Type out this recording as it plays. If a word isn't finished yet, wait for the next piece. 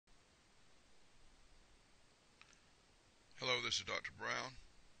this is Dr. Brown.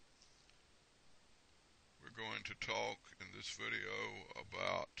 We're going to talk in this video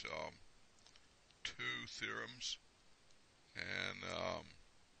about two theorems, and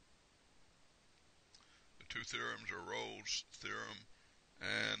the two theorems are Rolle's theorem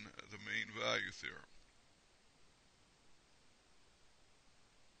and the mean value theorem.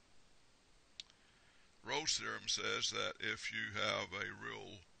 Rolle's theorem says that if you have a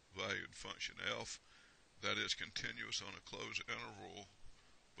real valued function f that is continuous on a closed interval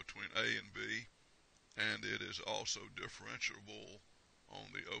between a and b, and it is also differentiable on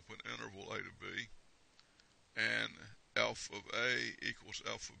the open interval a to b, and f of a equals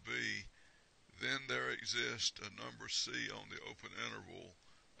f of b, then there exists a number c on the open interval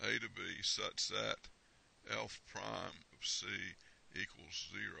a to b such that f prime of c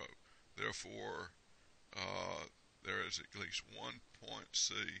equals 0. Therefore, there is at least one point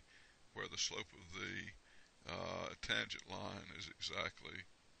c where the slope of the tangent line is exactly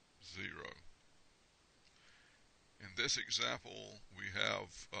 0. In this example, we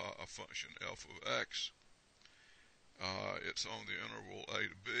have a function f of x. It's on the interval a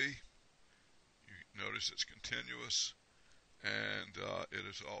to b. You notice it's continuous, and it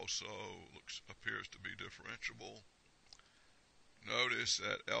is also appears to be differentiable. Notice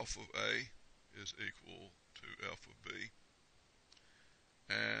that f of a is equal to f of b,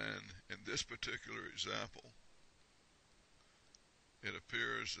 and in this particular example, it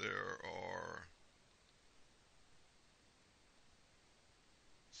appears there are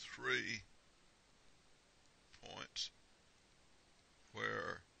three points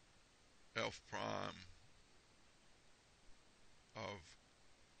where f prime of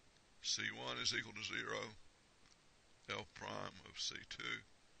c1 is equal to 0, f prime of c2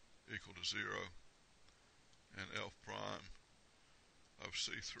 equal to 0, and f prime of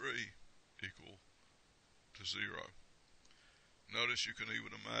c3 equal to 0. Notice you can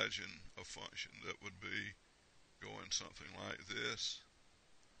even imagine a function that would be going something like this,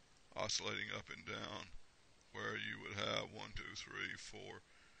 oscillating up and down, where you would have 1, 2, 3, 4,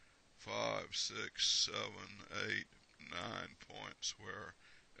 5, 6, 7, 8, 9 points where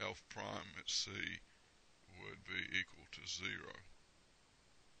f prime at c would be equal to 0.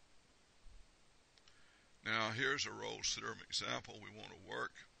 Now here's a Rolle's theorem example we want to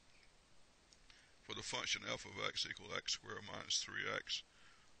work. For the function f of x equals x squared minus 3x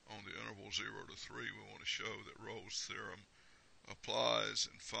on the interval 0 to 3, we want to show that Rolle's theorem applies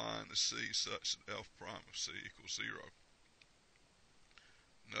and find the c such that f prime of c equals 0.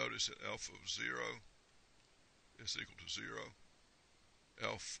 Notice that f of 0 is equal to 0.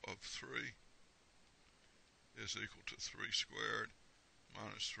 F of 3 is equal to 3 squared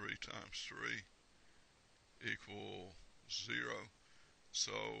minus 3 times 3 equal 0.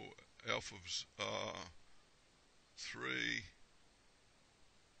 So f of 3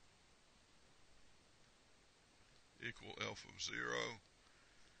 equal f of 0.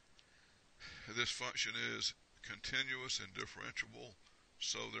 This function is continuous and differentiable,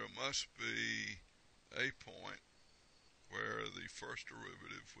 so there must be a point where the first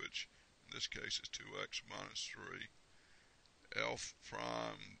derivative, which in this case is 2x minus 3, f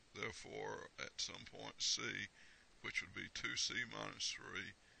prime, therefore at some point c, which would be 2c minus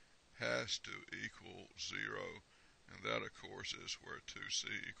 3, has to equal 0, and that of course is where 2c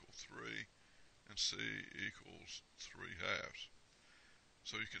equals 3 and c equals 3/2.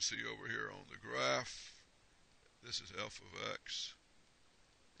 So you can see over here on the graph, this is f of x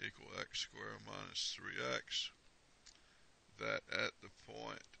equal x squared minus 3x, that at the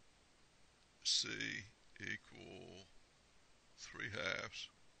point c equal 3/2,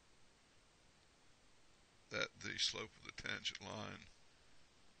 that the slope of the tangent line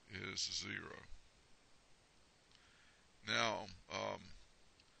is 0. Now,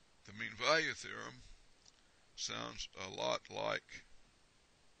 the mean value theorem sounds a lot like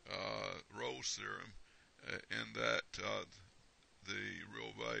Rolle's theorem in that the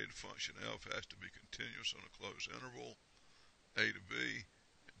real valued function f has to be continuous on a closed interval a to b,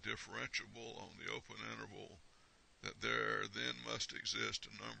 differentiable on the open interval, that there then must exist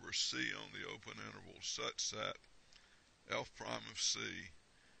a number c on the open interval such that f prime of c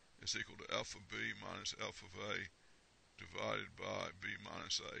is equal to f of b minus f of a divided by b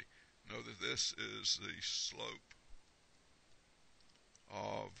minus a. Know that this is the slope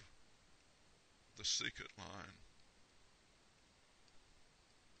of the secant line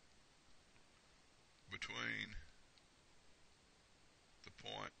between the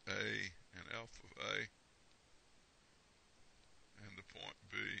point A and f of a and the point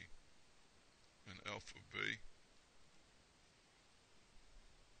B and f of b.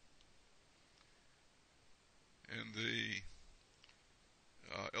 In the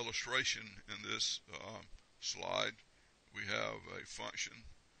illustration in this slide, we have a function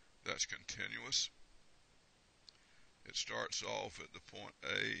that's continuous. It starts off at the point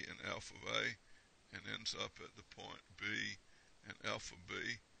A in f of A and ends up at the point B in f of B.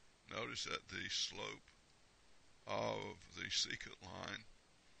 Notice that the slope of the secant line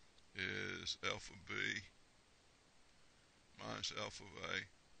is f of B minus f of A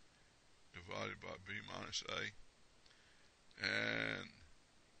divided by B minus A. And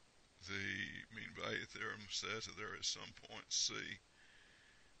the mean value theorem says that there is some point C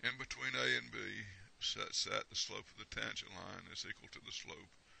in between A and B such that the slope of the tangent line is equal to the slope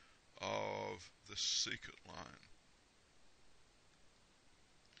of the secant line.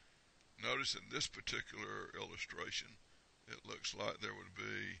 Notice in this particular illustration, it looks like there would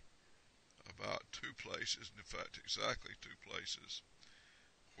be about two places, in fact exactly two places,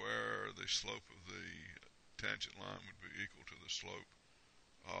 where the slope of the tangent line would be equal to the slope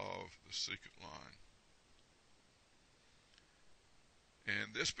of the secant line.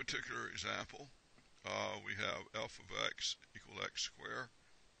 In this particular example, we have f of x equal x squared.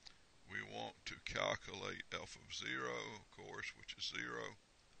 We want to calculate f of 0, of course, which is 0.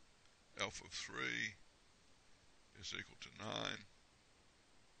 F of 3 is equal to 9.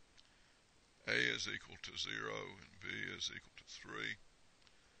 A is equal to 0 and B is equal to 3.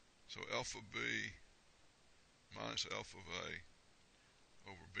 So f of B minus f of A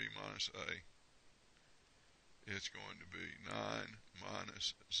over B minus A is going to be 9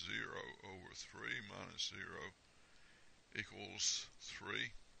 minus 0 over 3 minus 0 equals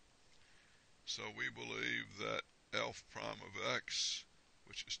 3. So we believe that f prime of x,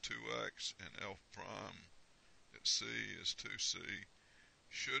 which is 2x, and f prime at c is 2c,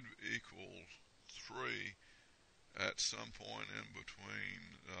 should equal 3 at some point in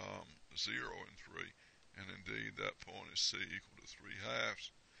between 0 and 3. And indeed, that point is c equal to 3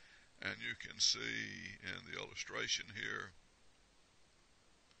 halves. And you can see in the illustration here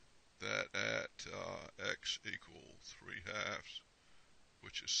that at x equal 3 halves,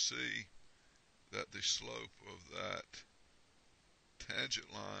 which is c, that the slope of that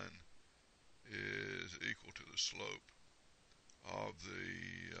tangent line is equal to the slope of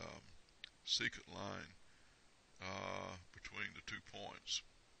the secant line between the 2 points.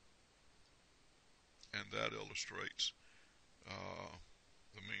 And that illustrates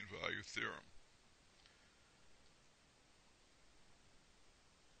the mean value theorem.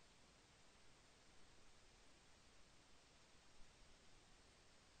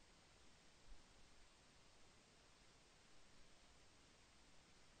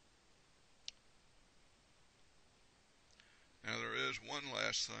 Now there is one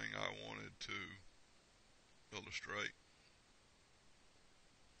last thing I wanted to illustrate,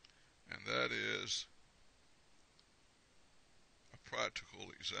 and that is a practical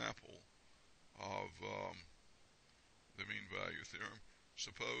example of the mean value theorem.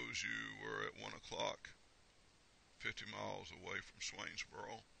 Suppose you were at 1 o'clock, 50 miles away from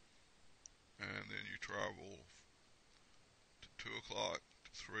Swainsboro, and then you travel to 2 o'clock,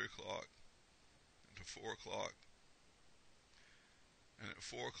 to 3 o'clock, and to 4 o'clock. And at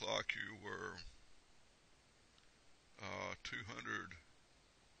 4 o'clock you were 200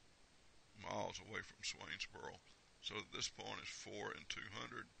 miles away from Swainsboro. So this point is 4 and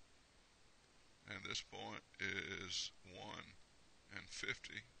 200, and this point is 1 and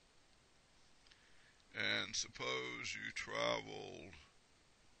 50. And suppose you traveled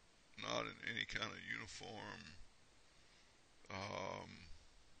not in any kind of uniform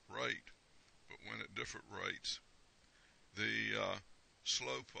rate, but went at different rates. The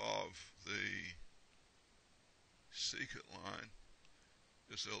slope of the secant line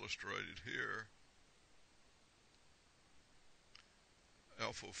is illustrated here.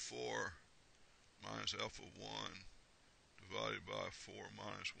 F of 4 minus f of 1 divided by 4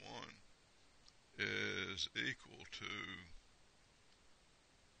 minus 1 is equal to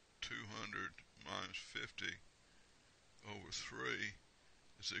 200 minus 50 over 3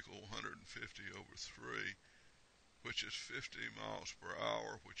 is equal to 150 over 3, which is 50 miles per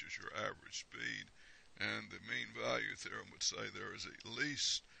hour, which is your average speed. And the mean value theorem would say there is at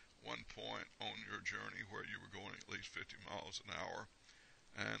least one point on your journey where you were going at least 50 miles an hour.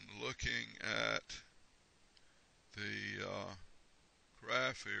 And looking at the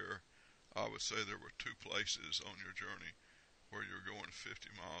graph here, I would say there were two places on your journey where you're going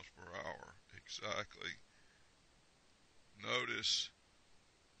 50 miles per hour exactly. Notice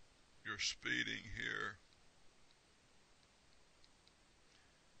you're speeding here.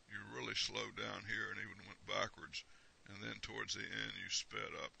 You really slowed down here and even went backwards, and then towards the end you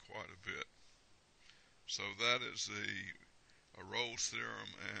sped up quite a bit. So that is the Rolle's theorem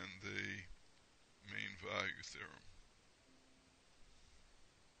and the mean value theorem.